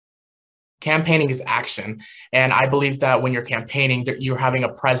campaigning is action. And I believe that when you're campaigning, that you're having a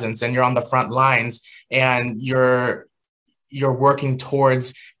presence and you're on the front lines and you're working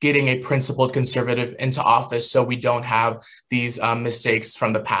towards getting a principled conservative into office so we don't have these mistakes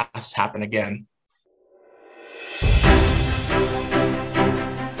from the past happen again.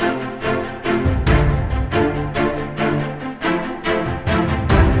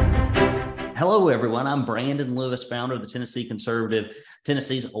 Hello, everyone. I'm Brandon Lewis, founder of the Tennessee Conservative,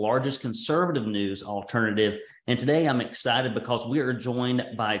 Tennessee's largest conservative news alternative. And today I'm excited because we are joined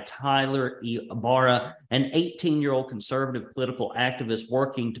by Tyler Ibarra, an 18-year-old conservative political activist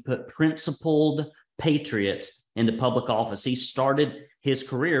working to put principled patriots into public office. He started his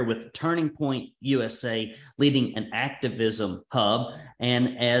career with Turning Point USA, leading an activism hub,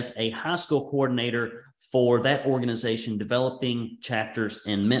 and as a high school coordinator for that organization, developing chapters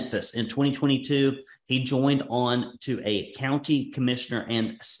in Memphis. In 2022, he joined on to a county commissioner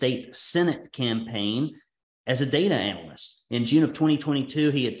and state senate campaign as a data analyst. In June of 2022,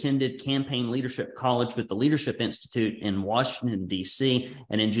 he attended Campaign Leadership College with the Leadership Institute in Washington, D.C.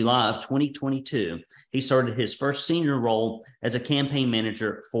 And in July of 2022, he started his first senior role as a campaign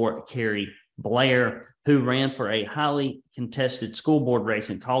manager for Carrie Blair, who ran for a highly contested school board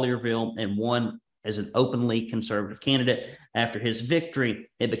race in Collierville and won as an openly conservative candidate. After his victory,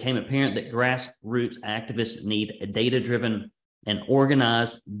 it became apparent that grassroots activists need a data-driven and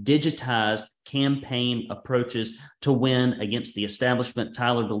organized, digitized campaign approaches to win against the establishment.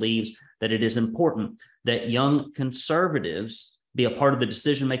 Tyler believes that it is important that young conservatives be a part of the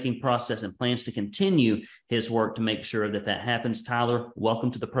decision-making process and plans to continue his work to make sure that that happens. Tyler, welcome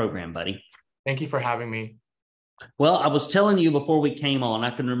to the program, buddy. Thank you for having me. Well, I was telling you before we came on, I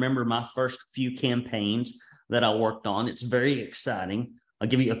can remember my first few campaigns that I worked on. It's very exciting. I'll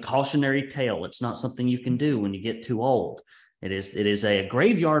give you a cautionary tale. It's not something you can do when you get too old. It is a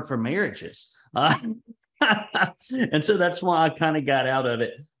graveyard for marriages. And so that's why I kind of got out of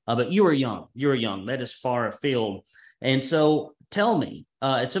it. But you were young. That is far afield. And so tell me,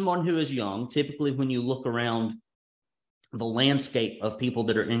 as someone who is young, typically when you look around the landscape of people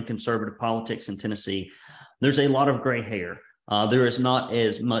that are in conservative politics in Tennessee, there's a lot of gray hair. There is not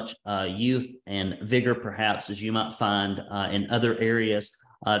as much youth and vigor, perhaps, as you might find in other areas.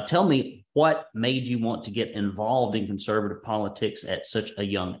 Tell me, what made you want to get involved in conservative politics at such a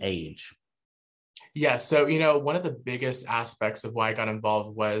young age? Yeah, so, one of the biggest aspects of why I got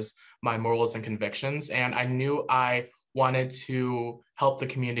involved was my morals and convictions. And I knew I wanted to help the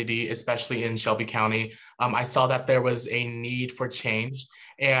community, especially in Shelby County. I saw that there was a need for change.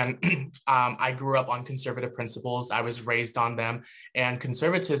 And I grew up on conservative principles. I was raised on them. And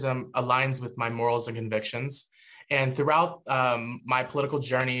conservatism aligns with my morals and convictions. And throughout my political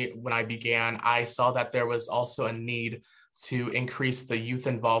journey, when I began, I saw that there was also a need to increase the youth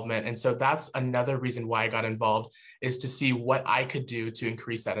involvement. And so that's another reason why I got involved, is to see what I could do to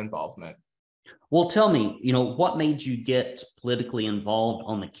increase that involvement. Well, tell me, what made you get politically involved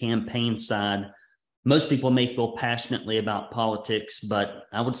on the campaign side? Most people may feel passionately about politics, but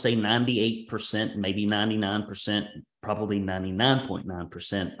I would say 98%, maybe 99%, probably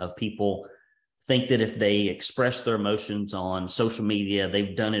 99.9% of people think that if they express their emotions on social media,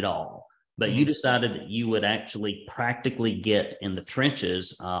 they've done it all. But you decided that you would actually practically get in the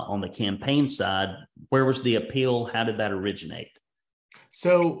trenches on the campaign side. Where was the appeal? How did that originate?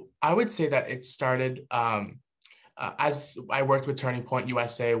 So I would say that it started as I worked with Turning Point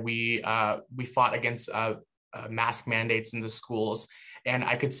USA. We fought against mask mandates in the schools, and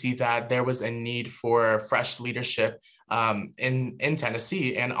I could see that there was a need for fresh leadership in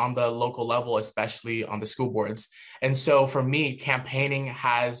Tennessee and on the local level, especially on the school boards. And so for me, campaigning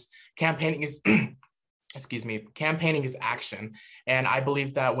is campaigning is action. And I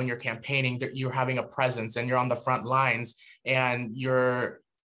believe that when you're campaigning, that you're having a presence and you're on the front lines and you're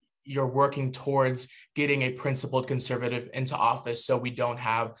working towards getting a principled conservative into office so we don't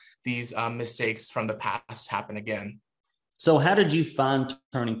have these mistakes from the past happen again. So how did you find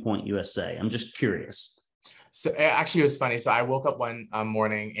Turning Point USA? I'm just curious. So actually, it was funny. So I woke up one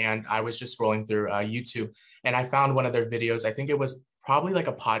morning and I was just scrolling through YouTube, and I found one of their videos. I think it was probably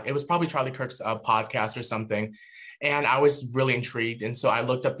it was probably Charlie Kirk's podcast or something. And I was really intrigued. And so I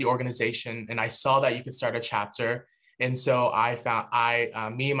looked up the organization and I saw that you could start a chapter. And so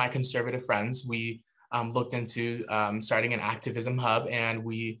me and my conservative friends, we looked into starting an activism hub, and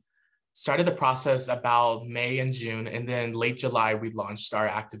we started the process about May and June. And then late July, we launched our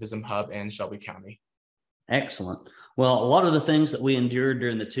activism hub in Shelby County. Excellent. Well, a lot of the things that we endured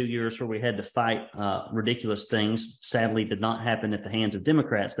during the 2 years where we had to fight ridiculous things, sadly, did not happen at the hands of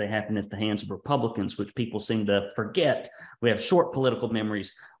Democrats. They happened at the hands of Republicans, which people seem to forget. We have short political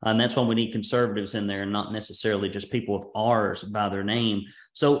memories, and that's why we need conservatives in there and not necessarily just people with R's by their name.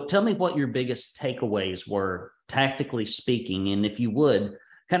 So tell me what your biggest takeaways were, tactically speaking, and if you would,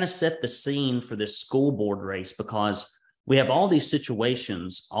 kind of set the scene for this school board race, because we have all these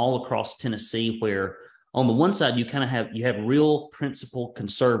situations all across Tennessee where on the one side, you kind of have real principled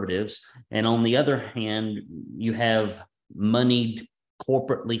conservatives, and on the other hand, you have moneyed,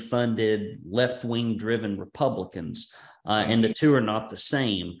 corporately funded, left-wing driven Republicans, and the two are not the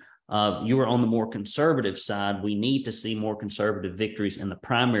same. You are on the more conservative side. We need to see more conservative victories in the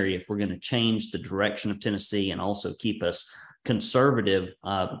primary if we're going to change the direction of Tennessee and also keep us conservative.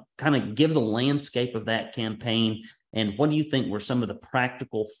 Kind of give the landscape of that campaign. And what do you think were some of the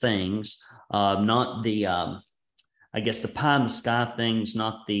practical things, not the, I guess, the pie in the sky things,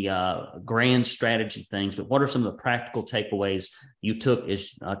 not the grand strategy things, but what are some of the practical takeaways you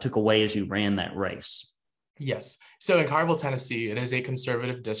took away as you ran that race? Yes. So in Carville, Tennessee, it is a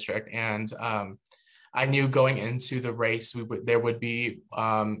conservative district. And I knew going into the race, there would be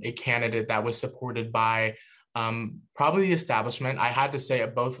a candidate that was supported by probably the establishment. I had to say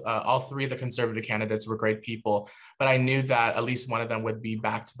all three of the conservative candidates were great people, but I knew that at least one of them would be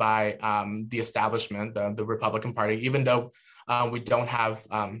backed by the establishment, the Republican Party, even though we don't have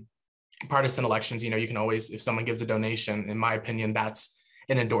partisan elections. You can always, if someone gives a donation, in my opinion, that's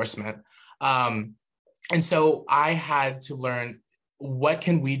an endorsement. And so I had to learn, what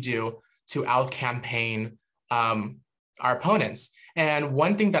can we do to out-campaign our opponents? And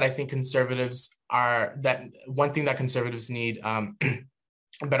one thing that I think conservatives need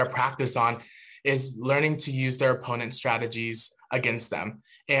better practice on is learning to use their opponent's strategies against them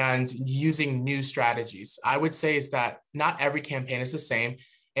and using new strategies. I would say is that not every campaign is the same,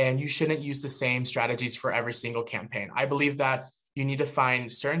 and you shouldn't use the same strategies for every single campaign. I believe that you need to find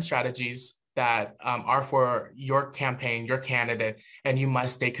certain strategies that are for your campaign, your candidate, and you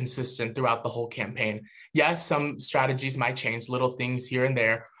must stay consistent throughout the whole campaign. Yes, some strategies might change, little things here and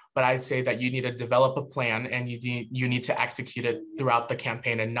there, but I'd say that you need to develop a plan and you need to execute it throughout the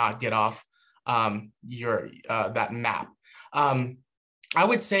campaign and not get off that map. I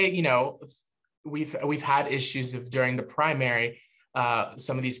would say, we've had issues during the primary. A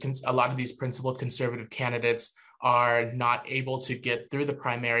lot of these principled conservative candidates are not able to get through the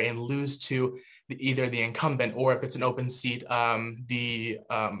primary and lose to either the incumbent, or if it's an open seat, the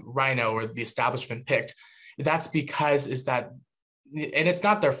Rhino or the establishment picked. That's because and it's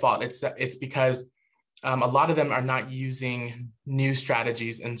not their fault. It's because a lot of them are not using new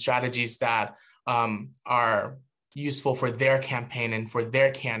strategies and strategies that are useful for their campaign and for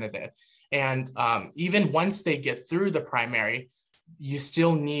their candidate. And even once they get through the primary, you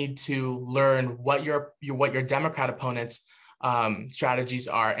still need to learn what your Democrat opponents' strategies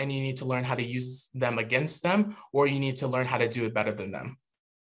are, and you need to learn how to use them against them, or you need to learn how to do it better than them.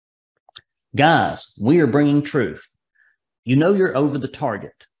 Guys, we are bringing truth. You're over the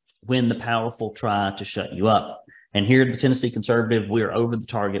target when the powerful try to shut you up. And here at the Tennessee Conservative, we are over the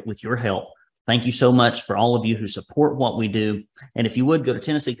target with your help. Thank you so much for all of you who support what we do. And if you would, go to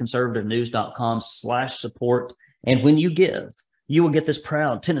TennesseeConservativeNews.com/support. And when you give, you will get this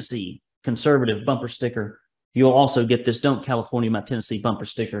proud Tennessee Conservative bumper sticker. You'll also get this Don't California My Tennessee bumper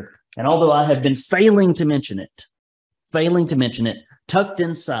sticker. And although I have been failing to mention it, tucked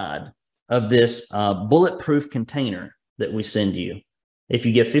inside of this bulletproof container that we send you, if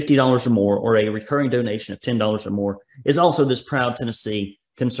you give $50 or more, or a recurring donation of $10 or more, is also this proud Tennessee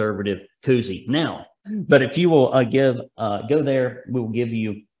Conservative koozie. Now, but if you will go there, we will give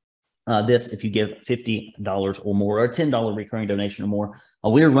you this if you give $50 or more, or a $10 recurring donation or more.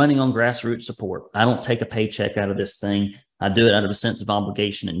 We're running on grassroots support. I don't take a paycheck out of this thing. I do it out of a sense of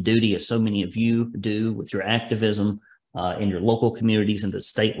obligation and duty, as so many of you do with your activism in your local communities and the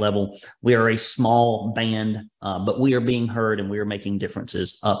state level. We are a small band, but we are being heard, and we are making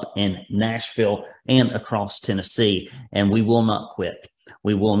differences up in Nashville and across Tennessee, and we will not quit.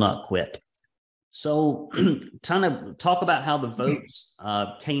 We will not quit. So kind of talk about how the votes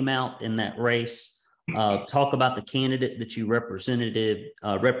came out in that race. Talk about the candidate that you represented,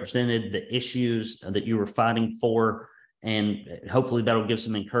 the issues that you were fighting for, and hopefully that'll give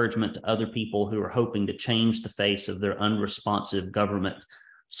some encouragement to other people who are hoping to change the face of their unresponsive government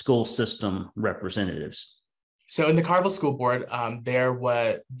school system representatives. So in the Carville School Board, there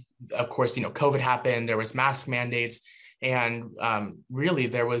was, of course, COVID happened, there was mask mandates, and really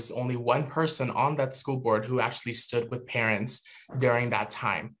there was only one person on that school board who actually stood with parents during that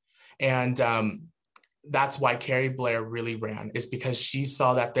time. And that's why Carrie Blair really ran, is because she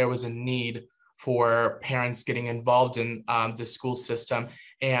saw that there was a need for parents getting involved in the school system.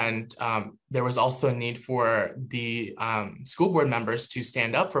 And there was also a need for the school board members to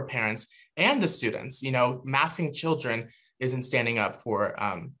stand up for parents and the students. Masking children isn't standing up for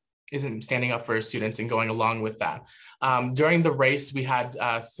students and going along with that. During the race, we had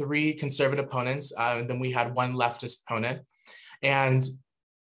 3 conservative opponents, and then we had 1 leftist opponent. And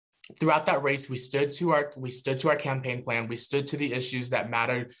throughout that race, we stood to our campaign plan. We stood to the issues that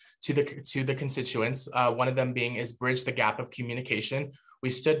mattered to the constituents. One of them being is bridge the gap of communication. We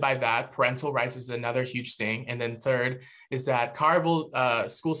stood by that. Parental rights is another huge thing. And then third is that Collierville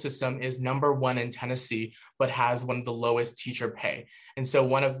school system is number 1 in Tennessee, but has one of the lowest teacher pay. And so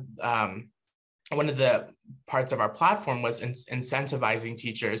one of the parts of our platform was incentivizing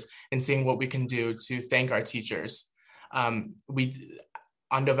teachers and seeing what we can do to thank our teachers.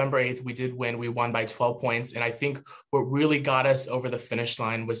 On November 8th, we did win. We won by 12 points. And I think what really got us over the finish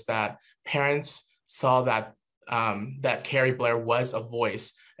line was that parents saw that Carrie Blair was a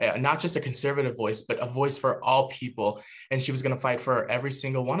voice, not just a conservative voice, but a voice for all people. And she was going to fight for every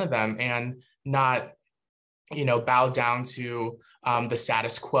single one of them and not, bow down to the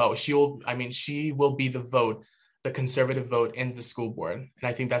status quo. She will be the conservative vote in the school board. And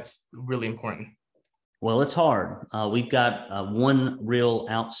I think that's really important. Well, it's hard. We've got one real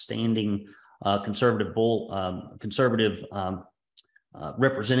outstanding conservative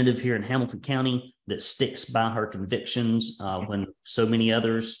representative here in Hamilton County that sticks by her convictions when so many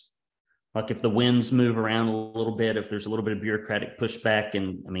others, like if the winds move around a little bit, if there's a little bit of bureaucratic pushback,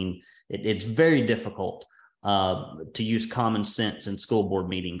 and it's very difficult to use common sense in school board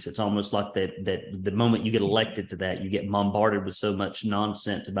meetings. It's almost like that the moment you get elected to that, you get bombarded with so much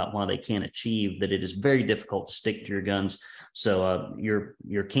nonsense about why they can't achieve that it is very difficult to stick to your guns. So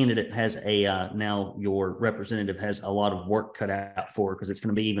your candidate has now your representative has a lot of work cut out for her, because it's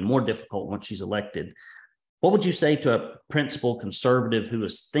going to be even more difficult once she's elected. What would you say to a principal conservative who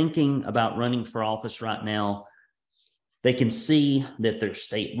is thinking about running for office right now? They can see that their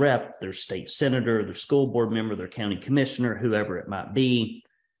state rep, their state senator, their school board member, their county commissioner, whoever it might be,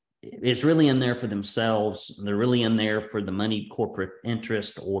 is really in there for themselves. They're really in there for the money corporate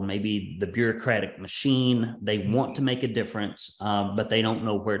interest, or maybe the bureaucratic machine. They want to make a difference, but they don't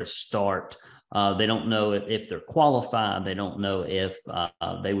know where to start. They don't know if they're qualified. They don't know if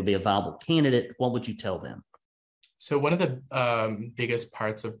they would be a viable candidate. What would you tell them? So one of the biggest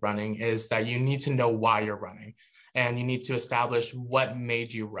parts of running is that you need to know why you're running. And you need to establish what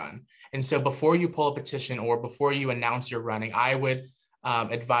made you run. And so before you pull a petition or before you announce you're running, I would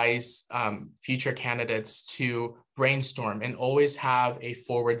advise future candidates to brainstorm and always have a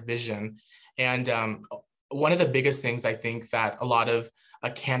forward vision. And one of the biggest things I think that a lot of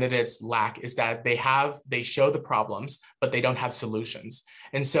candidates lack is that they show the problems, but they don't have solutions.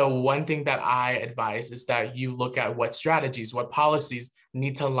 And so one thing that I advise is that you look at what strategies, what policies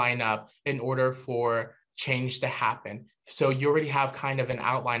need to line up in order for change to happen. So you already have kind of an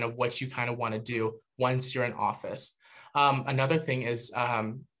outline of what you kind of want to do once you're in office. Another thing is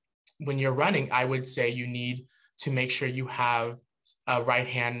when you're running, I would say you need to make sure you have a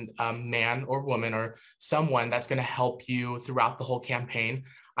right-hand man or woman or someone that's going to help you throughout the whole campaign.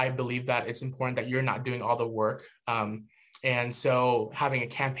 I believe that it's important that you're not doing all the work. And so having a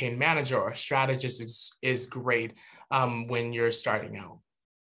campaign manager or a strategist is great when you're starting out.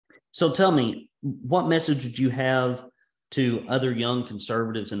 So tell me, what message would you have to other young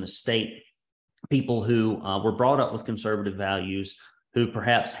conservatives in the state, people who were brought up with conservative values, who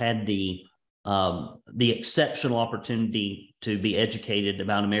perhaps had the exceptional opportunity to be educated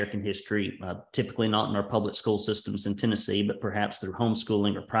about American history, typically not in our public school systems in Tennessee, but perhaps through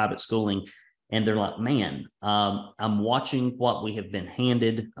homeschooling or private schooling. And they're like, man, I'm watching what we have been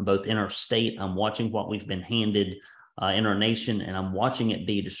handed, both in our state. I'm watching what we've been handed in our nation, and I'm watching it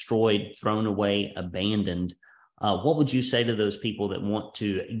be destroyed, thrown away, abandoned. What would you say to those people that want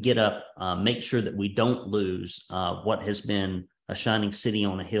to get up, make sure that we don't lose what has been a shining city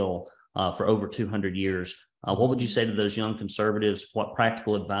on a hill for over 200 years? What would you say to those young conservatives? What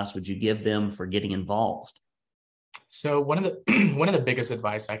practical advice would you give them for getting involved? So one of the biggest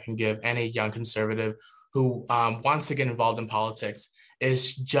advice I can give any young conservative who wants to get involved in politics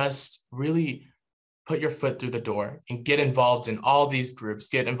is just really put your foot through the door and get involved in all these groups.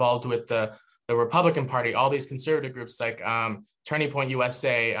 Get involved with the Republican Party, all these conservative groups like Turning Point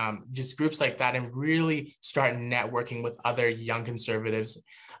USA, just groups like that, and really start networking with other young conservatives.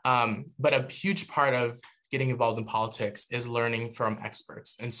 But a huge part of getting involved in politics is learning from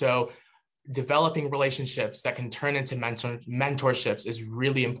experts. And so developing relationships that can turn into mentorships is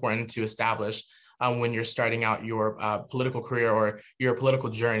really important to establish. when you're starting out your political career or your political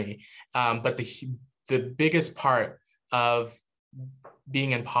journey. But the biggest part of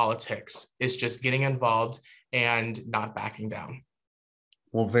being in politics is just getting involved and not backing down.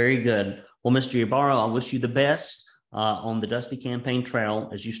 Well, very good. Well, Mr. Ybarra, I wish you the best on the Dusty Campaign Trail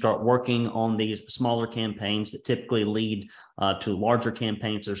as you start working on these smaller campaigns that typically lead to larger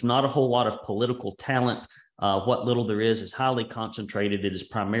campaigns. There's not a whole lot of political talent. What little there is highly concentrated. It is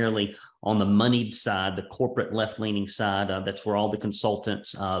primarily on the moneyed side, the corporate left-leaning side. That's where all the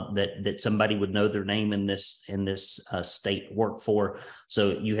consultants that somebody would know their name in this state work for.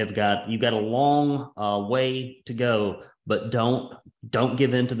 So you've got a long way to go, but don't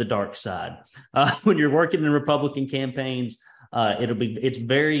give in to the dark side. When you're working in Republican campaigns,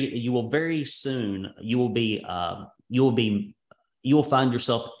 you will find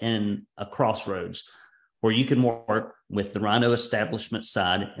yourself in a crossroads where you can work with the Rhino establishment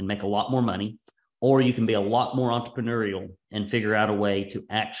side and make a lot more money, or you can be a lot more entrepreneurial and figure out a way to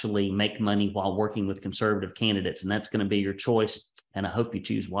actually make money while working with conservative candidates. And that's going to be your choice. And I hope you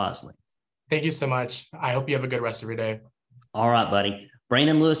choose wisely. Thank you so much. I hope you have a good rest of your day. All right, buddy.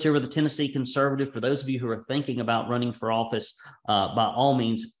 Brandon Lewis here with the Tennessee Conservative. For those of you who are thinking about running for office, by all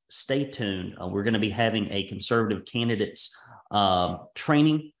means, stay tuned. We're going to be having a conservative candidates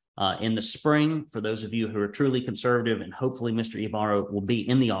training in the spring for those of you who are truly conservative, and hopefully Mr. Ybarra will be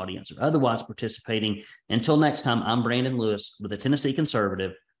in the audience or otherwise participating. Until next time, I'm Brandon Lewis with the Tennessee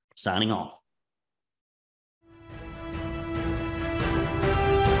Conservative, signing off.